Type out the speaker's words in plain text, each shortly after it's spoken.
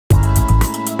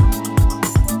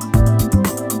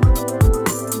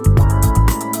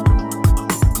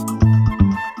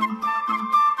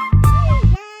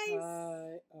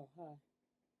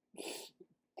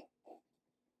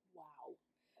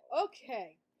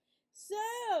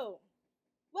So,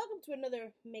 welcome to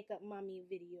another Makeup Mommy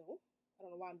video. I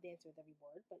don't know why I'm dancing with every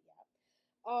word, but yeah.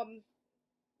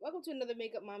 Welcome to another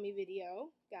Makeup Mommy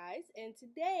video, guys. And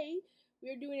today we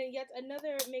are doing yet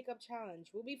another makeup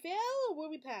challenge. Will we fail or will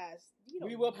we pass?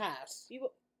 We will pass. We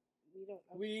will. We don't.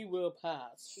 Okay. We will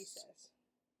pass. She says.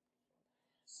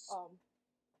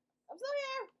 I'm still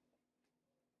here.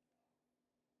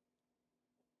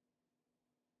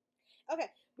 Okay,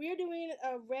 we are doing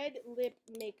a red lip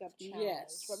makeup challenge.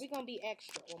 Yes. But we're gonna be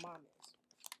extra. Well, Mom is.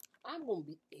 I'm gonna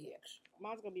be extra.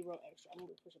 Mom's gonna be real extra. I'm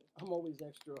gonna be pushing. I'm always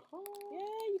extra. Yeah,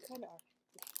 you kind of are.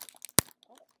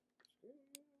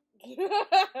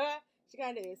 She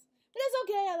kind of is. But it's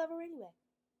okay. I love her anyway.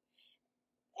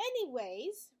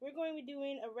 Anyways, we're going to be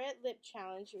doing a red lip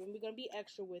challenge, and we're going to be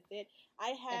extra with it.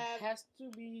 It has to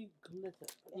be glitter.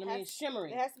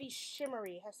 Shimmery. It has to be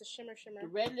shimmery. It has to shimmer. The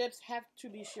red lips have to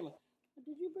be shimmery.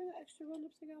 Did you bring an extra red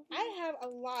lipstick out? I have a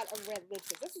lot of red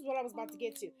lipstick. This is what I was about to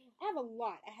get to. I have a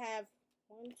lot. I have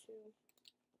 1, 2.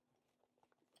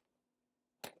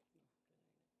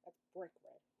 That's brick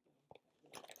red.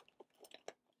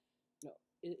 No,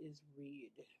 it is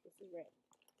red. This is red.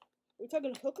 We're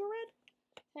talking hooker red?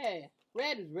 Hey,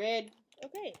 red is red.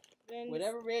 Okay. Then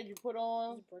whatever red you put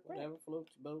on, red. whatever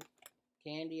floats your boat.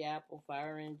 Candy apple,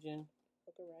 fire engine.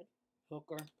 Hooker red.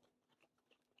 Hooker.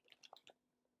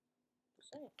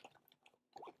 Just saying.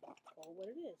 Call what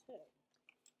it is. Hey.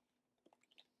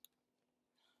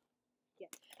 Yeah.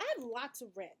 I have lots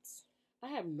of reds. I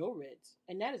have no reds,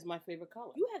 and that is my favorite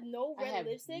color. You have no red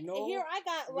lipstick? No and here I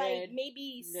got like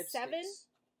maybe lipsticks. 7.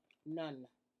 None.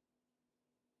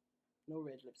 No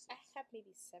red lipsticks. I have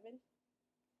maybe 7.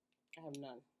 I have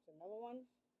none. There's another one.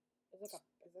 It's like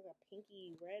a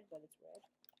pinky red, but it's red.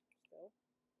 So.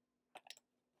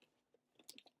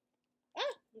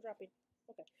 Ah! I'm dropping.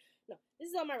 Okay. No, this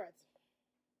is all my reds.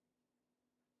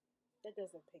 That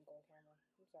does look pink on camera.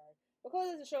 I'm sorry.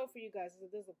 Because it's a show for you guys,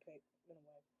 it does look pink in a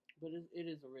way. But it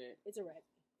is a red. It's a red.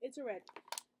 It's a red.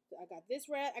 So I got this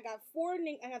red. I got 4.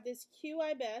 I have this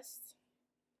QI Best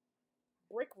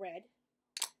brick red.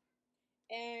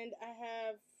 And I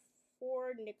have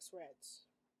 4 NYX reds.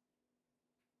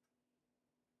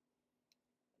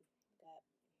 Got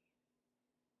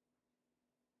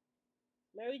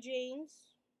Mary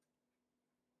Jane's.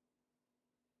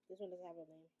 This one doesn't have a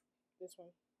name. This one.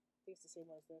 I think it's the same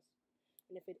one as this.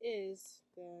 And if it is,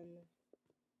 then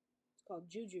it's called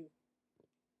Juju.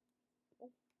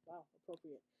 Oh, wow,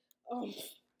 appropriate.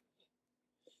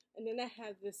 And then I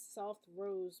have this soft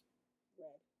rose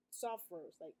red. Soft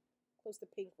rose, like close to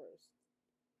pink rose.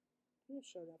 I'm gonna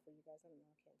show that for you guys. I don't know,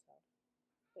 I can't tell.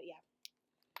 But yeah.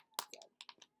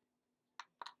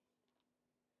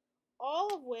 All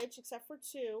of which, except for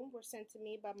 2, were sent to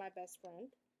me by my best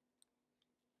friend.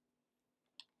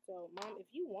 So, Mom, if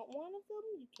you want one of them,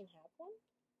 you can have one.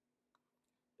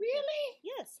 Really?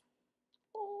 Yes.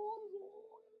 Oh,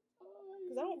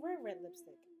 because I don't wear red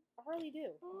lipstick. I hardly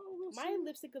do. My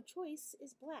lipstick of choice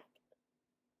is black.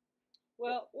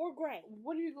 Well, or gray.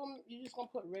 What are you going? You just gonna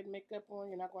put red makeup on?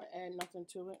 You're not gonna add nothing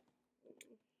to it?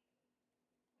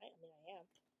 I mean, I am.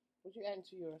 What you adding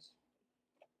to yours?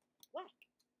 Black.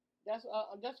 That's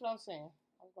what I'm saying.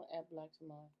 I'm gonna add black to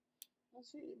mine. Let's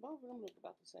see, both of them look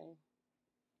about the same.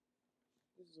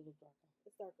 This is a little darker.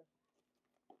 It's darker.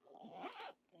 I have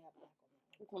black on that.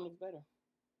 Which one looks better?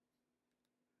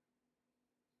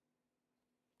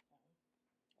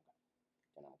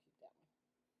 Then I'm gonna keep that one.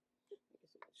 Thank you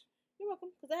so much. You're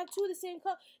welcome. Because I have 2 of the same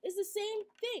color. It's the same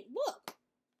thing. Look.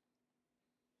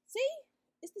 See?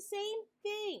 It's the same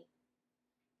thing.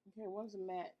 Okay, one's a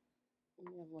matte.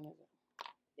 And the other one isn't.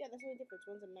 Yeah, that's the only difference.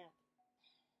 One's a matte.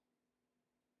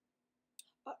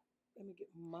 Let me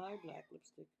get my black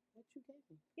lipstick. What you gave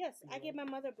me? Yes, I gave my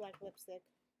mother black lipstick.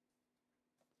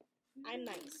 I'm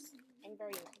nice. I'm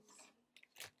very nice.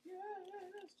 Yes,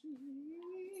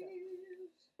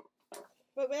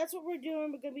 but that's what we're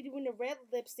doing. We're going to be doing the red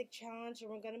lipstick challenge, and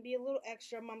we're going to be a little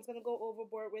extra. Mom's going to go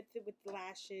overboard with it, with the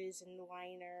lashes and the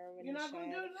liner. And You're not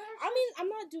going to do lashes? I mean, I'm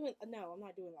not doing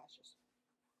lashes.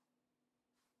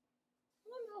 I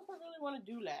don't know if I really want to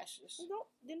do lashes.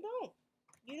 Then don't.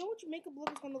 You know what your makeup look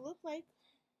is going to look like,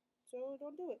 so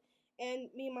don't do it. And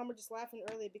me and Mom were just laughing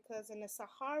earlier because in the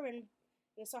Saharan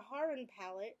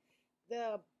palette,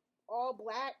 the all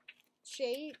black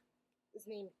shade is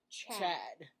named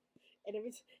Chad. And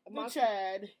every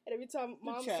time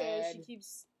Mom says she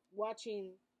keeps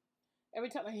watching. Every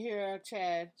time I hear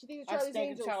Chad, she thinks of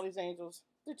Charlie's Angels.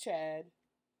 The Chad.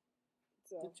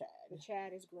 So, the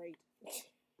Chad is great.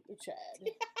 The Chad.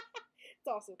 It's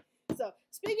awesome. So,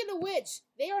 speaking of which,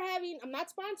 they are having, I'm not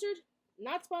sponsored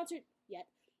yet.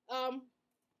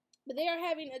 But they are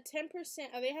having a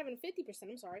 10%, or they're having 50%,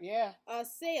 I'm sorry. Yeah.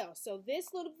 Sale. So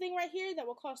this little thing right here that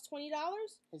will cost $20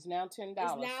 is now $10. Is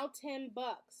now $10.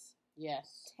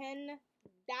 Yes. $10.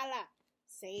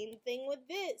 Same thing with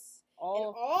this.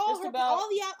 All the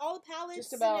palettes,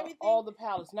 just about and everything. all the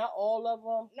palettes, not all of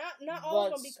them. Not all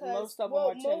of them, because most of them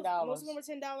are $10. Most of them are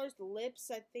 $10. The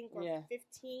lips, I think, are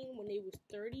 $15 when they was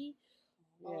 $30.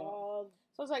 Yeah.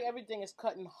 So it's like everything is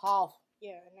cut in half.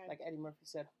 Yeah. Like Eddie Murphy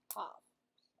said, half.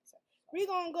 We're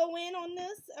gonna go in on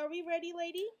this. Are we ready,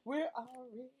 lady? We're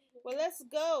ready. Well, let's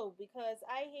go, because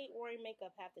I hate wearing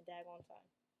makeup half the daggone time.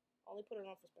 Only put it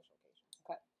on for special occasions.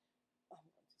 Okay.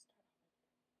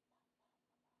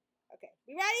 Okay,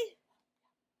 we ready?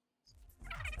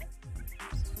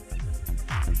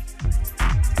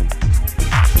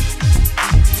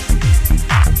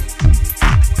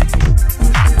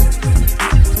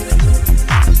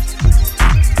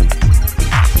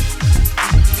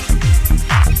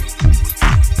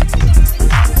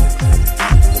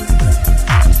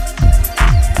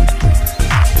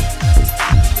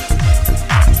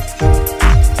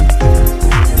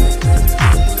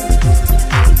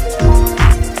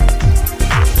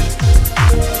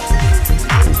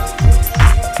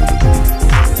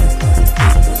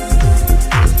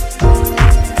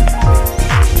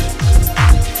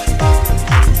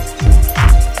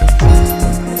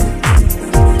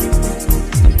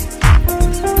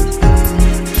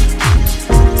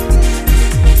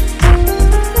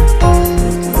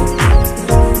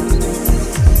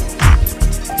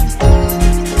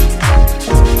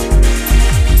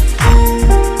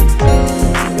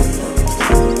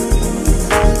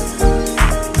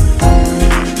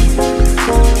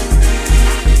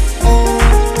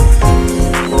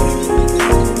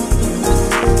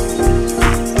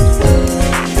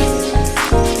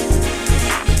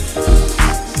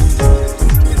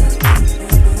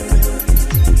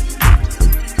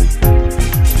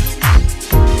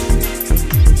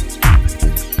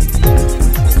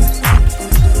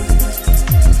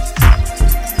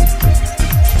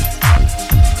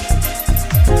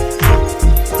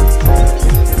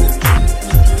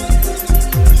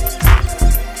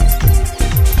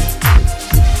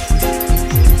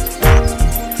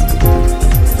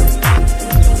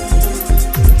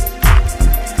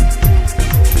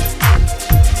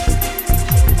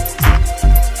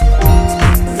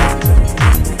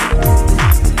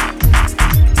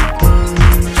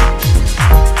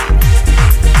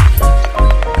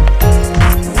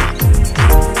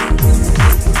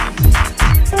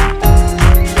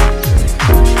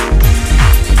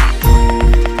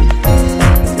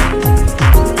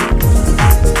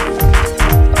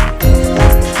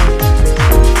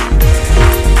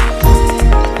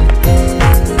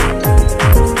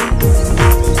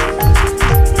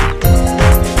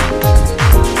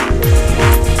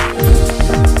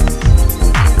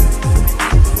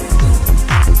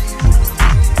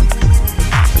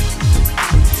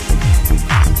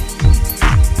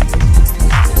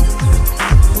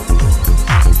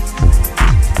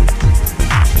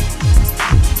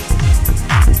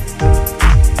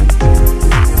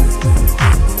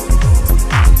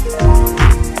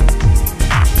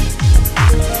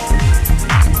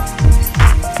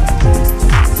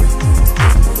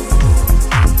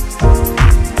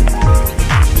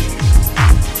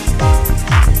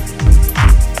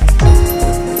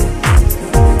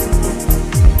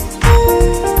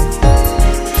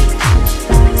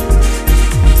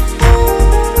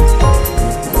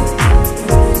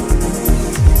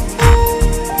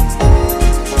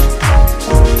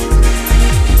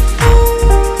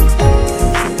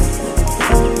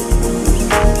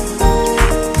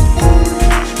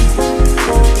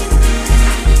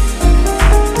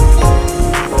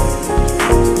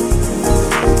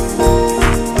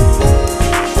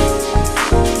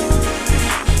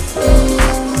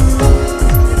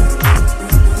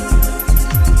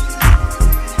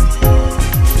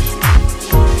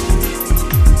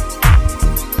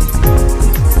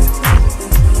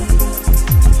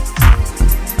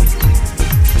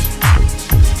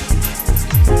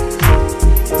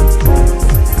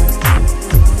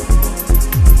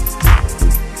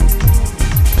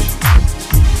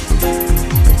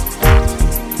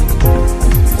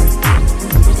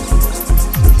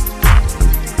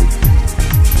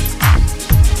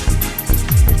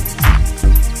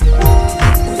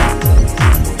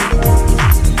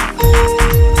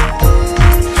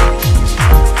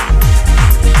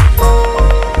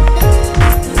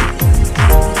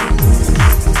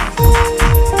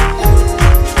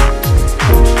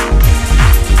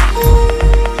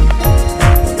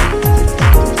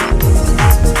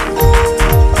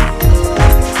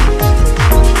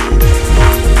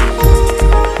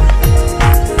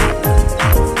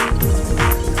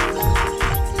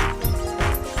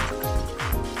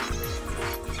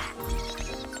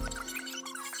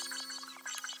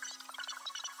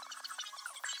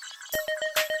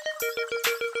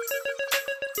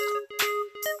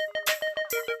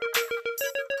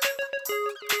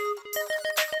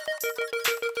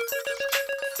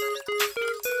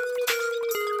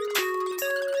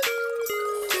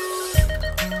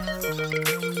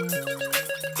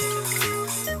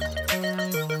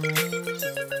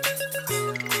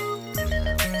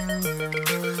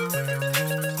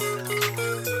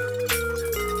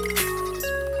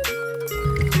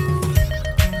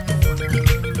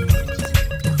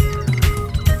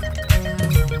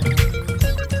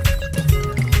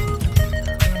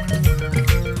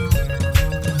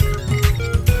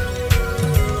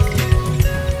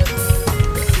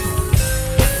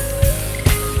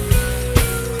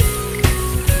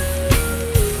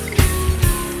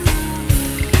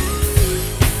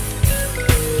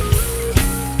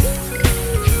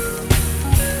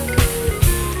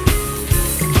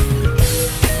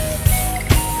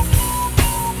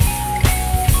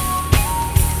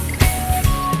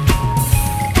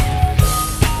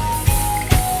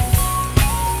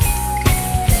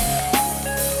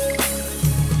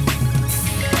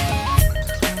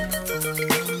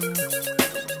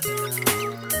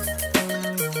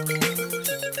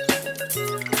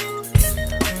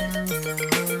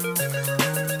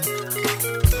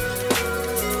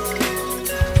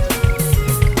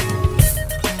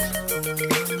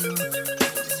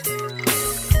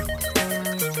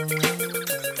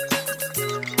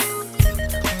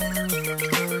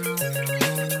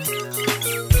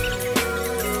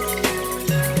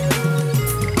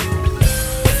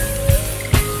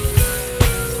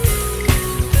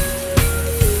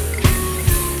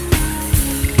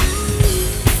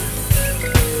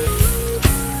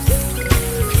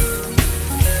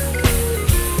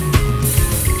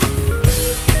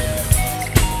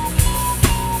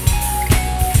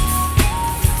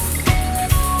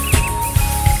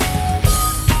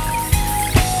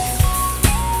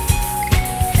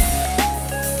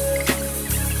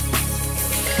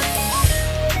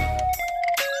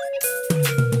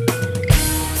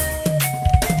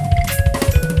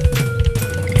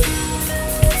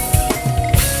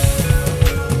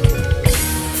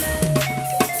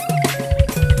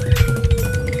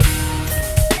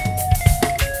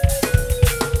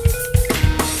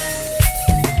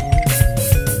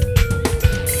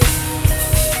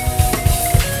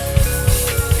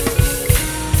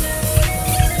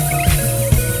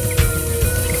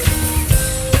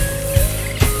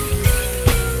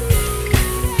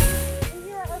 And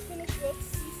here are our finished looks.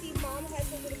 You see, Mom has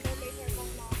a little mermaid hair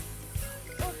going on.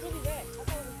 Oh, it's really red. I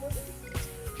thought it was burgundy.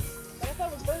 But I thought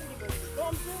it was burgundy. No,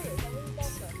 I'm serious. I really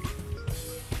thought so.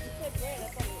 You said red. I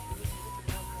thought it was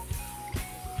brown.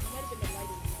 It might have been the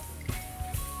lighting.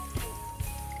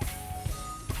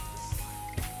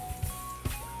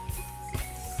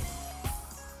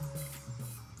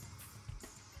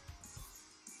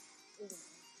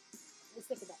 Let's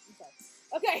think about it. I'm sorry.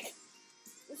 Okay.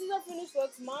 This is our finished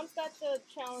looks. Mom's got the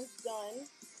challenge done.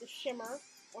 The shimmer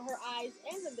on her eyes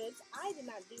and the lips. I did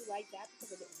not do like that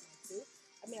because I didn't want to.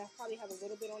 I mean, I probably have a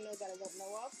little bit on there that I don't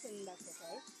know of, and that's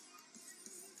okay.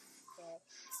 So,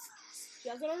 she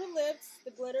has it on her lips,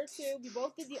 the glitter too. We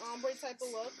both did the ombre type of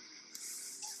look.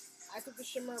 I took the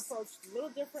shimmer approach a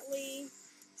little differently.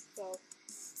 So,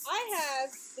 I have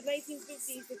the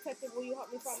 1950s Detective Will You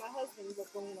Help Me Find My Husband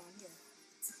look going on here.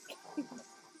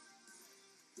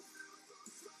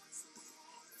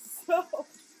 So,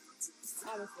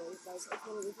 honestly, like, it's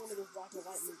one of those black and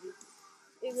white movies.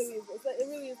 It really is. It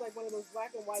really is like one of those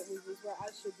black and white movies where I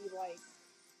should be like,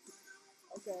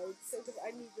 okay,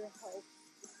 I need your help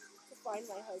to find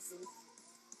my husband.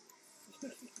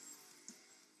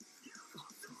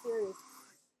 Serious.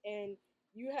 And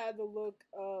you had the look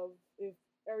of if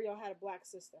Ariel had a black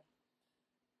sister.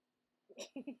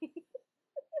 The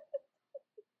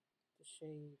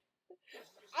shade.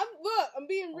 I'm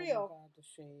being real. Oh my God, the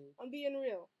shade. I'm being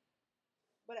real.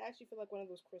 But I actually feel like one of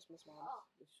those Christmas moms.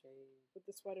 The shade. With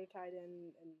the sweater tied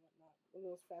in and whatnot. One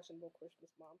of those fashionable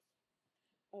Christmas moms.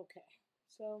 Okay.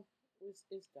 So, it's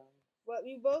done. But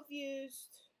we both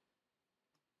used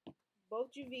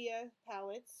both Juvia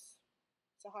palettes.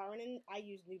 Saharan and I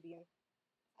used Nubian.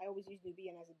 I always use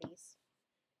Nubian as a base.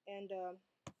 And I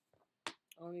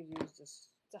only use this.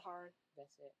 Saharan.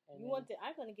 That's it. And You want the?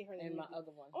 I'm gonna get her the and Nubian. my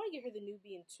other one. I want to get her the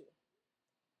Nubian too.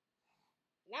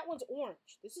 And that one's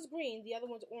orange. This is green. The other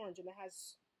one's orange, and it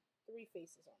has 3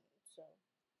 faces on it. So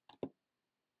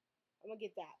I'm gonna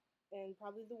get that, and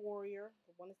probably the Warrior.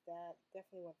 The one is that.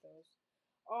 Definitely want those.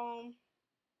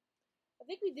 I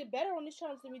think we did better on this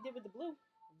challenge than we did with the blue.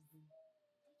 Mm-hmm.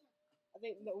 I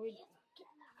think that we.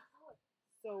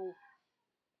 So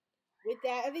with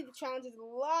that, I think the challenge is a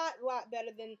lot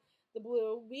better than the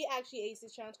blue. We actually aced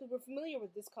this challenge because we're familiar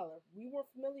with this color. We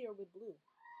weren't familiar with blue.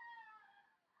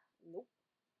 Nope.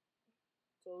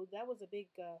 So that was a big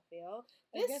fail.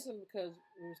 I guess it's because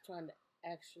we was trying to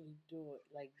actually do it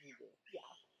like you did.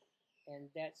 Yeah. And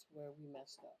that's where we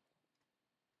messed up.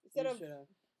 Instead of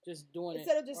just doing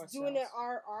doing it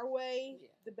our way, yeah,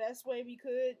 the best way we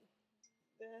could.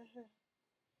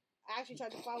 I actually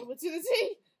tried to follow it to the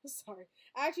T. Sorry.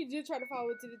 I actually did try to follow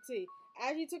it to the T. I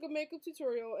actually took a makeup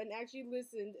tutorial and actually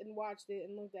listened and watched it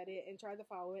and looked at it and tried to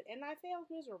follow it, and I failed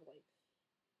miserably.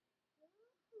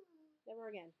 Never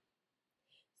again.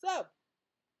 So,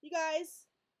 you guys,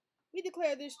 we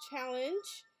declare this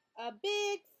challenge a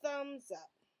big thumbs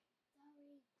up.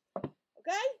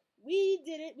 Okay? We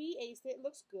did it. We aced it. It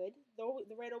looks good.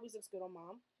 The red always looks good on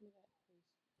Mom.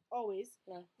 Always.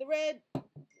 Yeah. The red. Okay.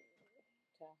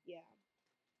 Yeah.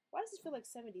 Why does this feel like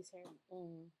 70s hair?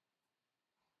 Mm.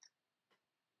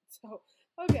 So,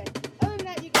 okay.